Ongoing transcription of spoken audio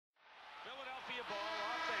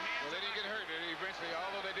See,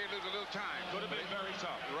 although they did lose a little time. Could have been very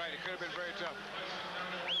tough. Right, it could have been very tough.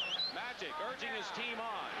 Magic urging his team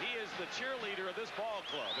on. He is the cheerleader of this ball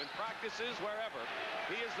club in practices wherever.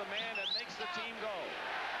 He is the man that makes the team go.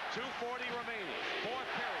 2:40 remaining.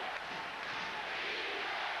 Fourth period.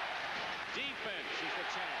 Defense is the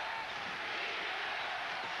champ.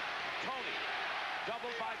 Toney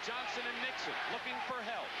doubled by Johnson and Nixon, looking for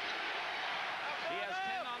help. He has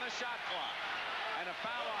 10 on the shot clock and a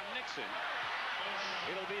foul on Nixon.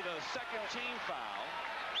 It'll be the second team foul,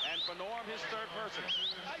 and for Norm, his third person.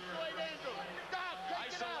 Isolate Andrew. Stop.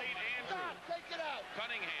 Isolate Andrew. Stop. Take it out.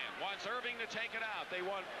 Cunningham wants Erving to take it out. They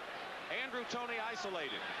want Andrew Toney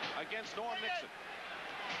isolated against Norm Nixon.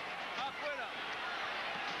 Up with him.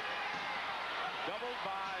 Doubled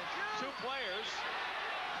by two players.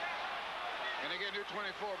 And they get a new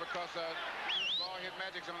 24 because ball hit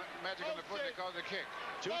Magic on the foot. They called it a kick.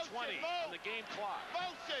 2:20 on the game clock.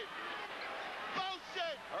 Motion.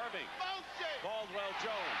 Motion. Erving. Motion. Caldwell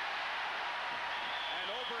Jones. And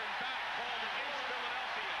over and back called against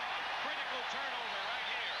Philadelphia. Critical turnover right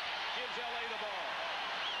here. Gives LA the ball.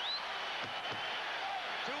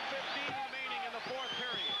 2:15 remaining in the fourth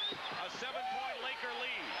period. A 7-point Laker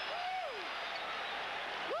lead.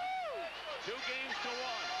 2 games to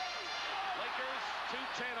 1. Lakers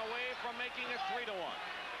 2-10 away from making it 3-1.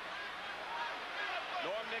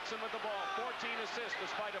 Norm Nixon with the ball. 14 assists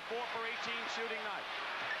despite a 4 for 18 shooting night.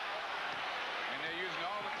 And they're using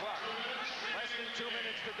all the clock. Less than 2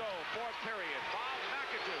 minutes to go. Fourth period. Bob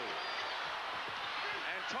McAdoo.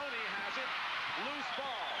 And Toney has it. Loose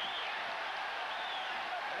ball.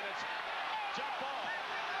 And it's jump ball.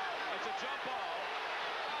 It's a jump ball.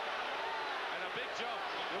 And a big jump.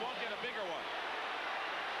 You won't get a bigger one.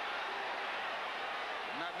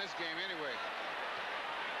 Not in this game anyway.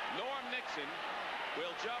 Norm Nixon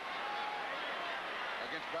will jump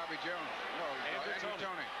against Bobby Jones. No, Andrew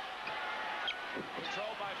Toney.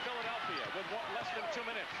 Controlled by Philadelphia with less than 2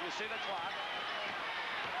 minutes. You see the clock.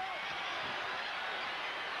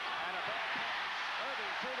 And a bad pass.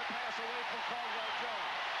 Erving threw the pass away from Caldwell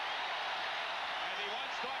Jones. And he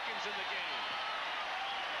wants Dawkins in the game.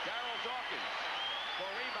 Darryl Dawkins for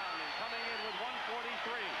rebounding, coming in with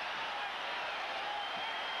 143.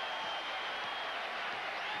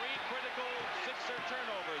 3 critical Sixer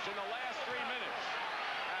turnovers in the last 3 minutes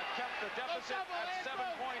have kept the deficit at 7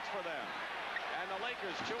 points for them. And the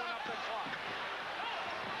Lakers chewing up the clock.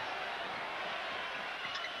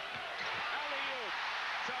 Alley-oop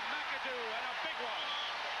to McAdoo, and a big one.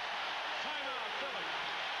 Timeout, Philly.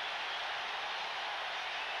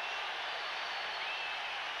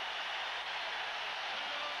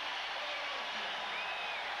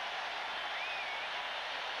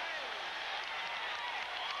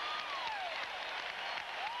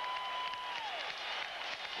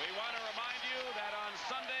 We want to remind you that on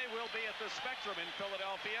Sunday we'll be at the Spectrum in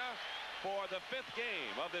Philadelphia for the 5th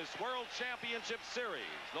game of this World Championship Series.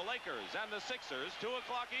 The Lakers and the Sixers, 2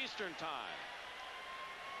 o'clock Eastern time.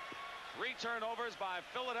 3 turnovers by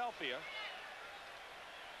Philadelphia.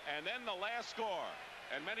 And then the last score.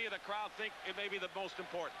 And many of the crowd think it may be the most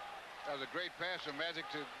important. That was a great pass from Magic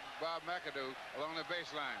to Bob McAdoo along the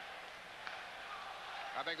baseline.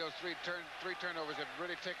 I think those three turnovers have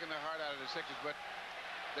really taken the heart out of the Sixers, but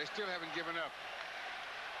they still haven't given up.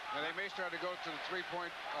 Now, they may start to go to the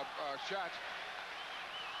 3-point shots.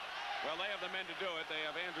 Well, they have the men to do it. They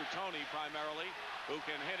have Andrew Toney primarily, who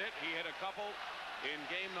can hit it. He hit a couple in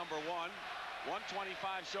game number 1.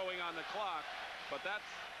 1:25 showing on the clock. But that's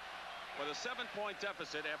with a 7-point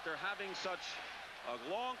deficit after having such a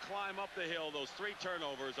long climb up the hill. Those 3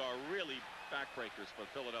 turnovers are really backbreakers for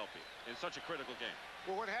Philadelphia in such a critical game.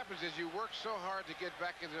 Well, what happens is you work so hard to get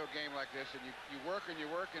back into a game like this, and you work and you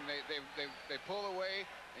work, and they pull away,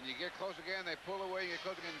 and you get close again, they pull away, you get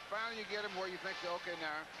close again, and finally you get them where you think, okay,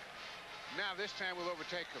 now this time we'll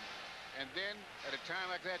overtake them. And then at a time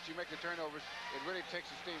like that, you make the turnovers, it really takes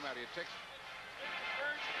the steam out of you.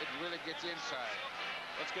 It really gets inside.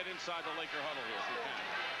 Let's get inside the Laker huddle here if we can.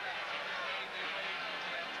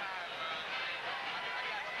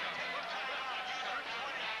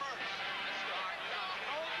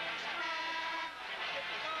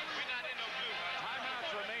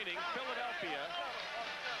 Philadelphia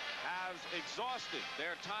has exhausted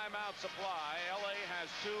their timeout supply. LA has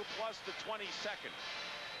 2 plus the 22nd.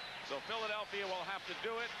 So Philadelphia will have to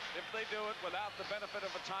do it, if they do it, without the benefit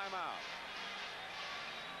of a timeout.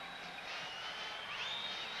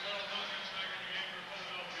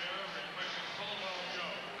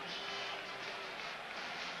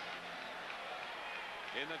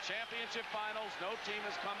 In the championship finals, no team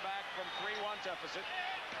has come back from 3-1 deficit,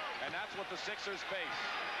 and that's what the Sixers face.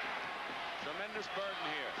 Tremendous burden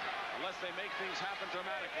here, unless they make things happen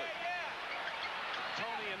dramatically.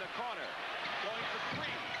 Toney in the corner, going for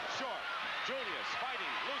three, short. Julius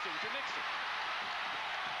fighting, losing to Nixon.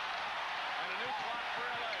 And a new clock for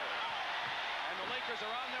LA. And the Lakers are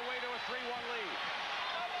on their way to a 3-1 lead.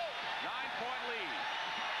 9-point lead.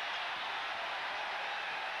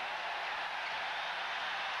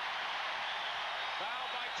 Foul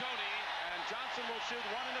by Toney, and Johnson will shoot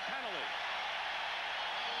one in the penalty.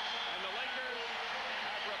 And the Lakers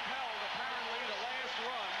have repelled, apparently, the last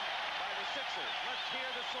run by the Sixers. Let's hear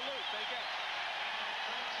the salute they get.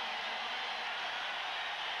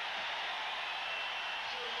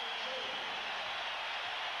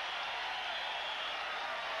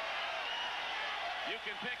 You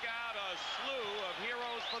can pick out a slew of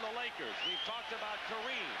heroes for the Lakers. We've talked about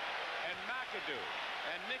Kareem and McAdoo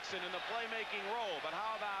and Nixon in the playmaking role. But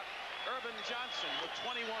how about Erving Johnson with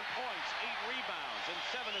 21 points, 8 rebounds, and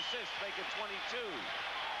 7 assists, make it 22.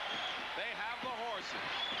 They have the horses,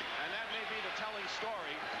 and that may be the telling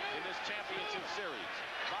story in this championship series.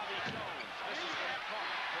 Bobby Jones misses from the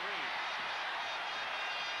corner. Kareem.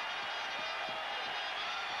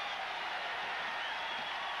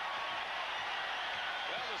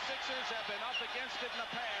 Well, the Sixers have been up against it in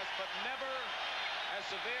the past, but never as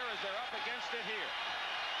severe as they're up against it here.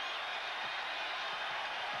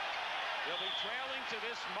 They'll be trailing to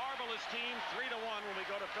this marvelous team 3-1 when we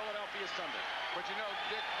go to Philadelphia Sunday. But you know,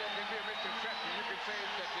 Dick, there can be a misconception. You can say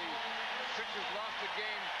that the Sixers lost the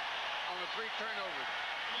game on the 3 turnovers.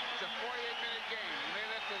 It's a 48-minute game. When they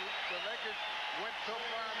let the Lakers went so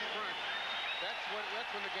far in front, that's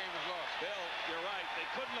when the game was lost. Bill, you're right. They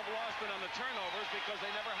couldn't have lost it on the turnovers because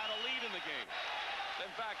they never had a lead in the game.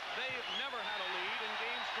 In fact, they've never had a lead in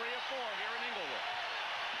games 3 or 4 here in Inglewood.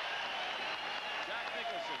 Jack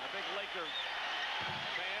Nicholson, a big Laker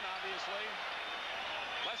fan, obviously.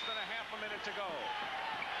 Less than a half a minute to go.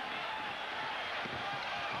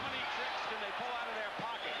 How many tricks can they pull out of their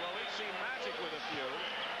pocket? Well, we've seen Magic with a few.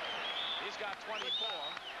 He's got 24.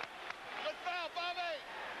 Good foul, Bobby!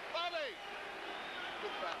 Bobby!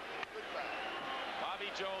 Good foul. Good foul. Bobby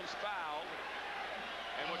Jones fouled.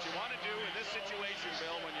 And what you want to do in this situation,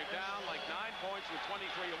 Bill, when you're down like 9 points with 23,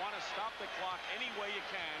 you want to stop the clock any way you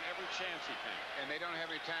can, every chance you can. And they don't have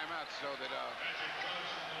any timeouts, so that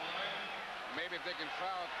maybe if they can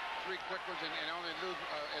foul 3 quick ones and only lose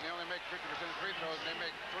and they only make 50% free throws, and they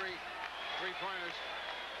make 3 3-pointers,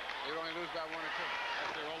 they would only lose by 1 or 2.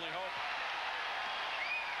 That's their only hope.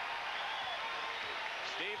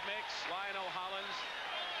 Steve Mix, Lionel Hollins,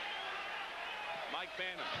 Mike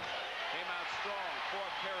Bannon came out strong,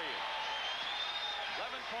 4th period.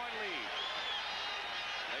 11-point lead.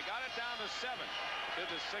 They got it down to 7.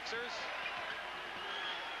 Did the Sixers.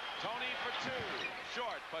 Toney for 2.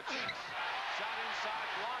 Short, but cheeks. Shot inside,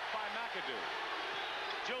 blocked by McAdoo.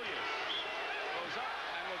 Julius goes up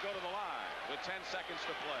and will go to the line with 10 seconds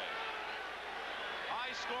to play.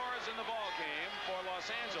 High scores in the ball game for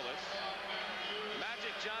Los Angeles.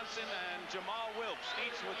 Magic Johnson and Jamaal Wilkes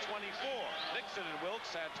each with 24. Nixon and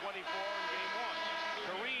Wilkes had 24 in game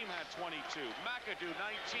 1. Kareem had 22. McAdoo 19.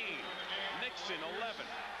 Nixon 11.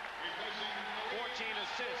 14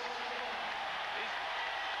 assists. These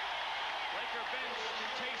Laker bench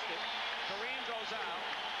can taste it. Kareem goes out.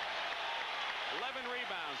 11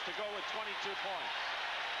 rebounds to go with 22 points.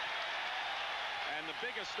 And the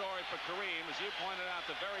biggest story for Kareem, as you pointed out at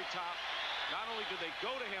the very top, not only did they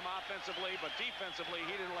go to him offensively, but defensively,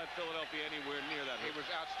 he didn't let Philadelphia anywhere near that. He was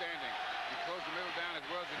outstanding. He closed the middle down as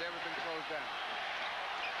well as it ever been closed down.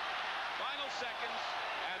 Final seconds,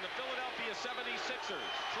 and the Philadelphia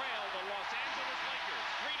 76ers trail the Los Angeles Lakers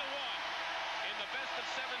 3-1 in the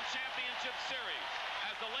best-of-7 championship series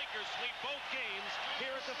as the Lakers sweep both games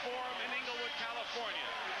here at the Forum in Inglewood, California.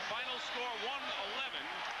 Final score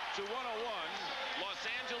 111-101. Los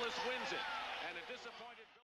Angeles wins it. And a disappointing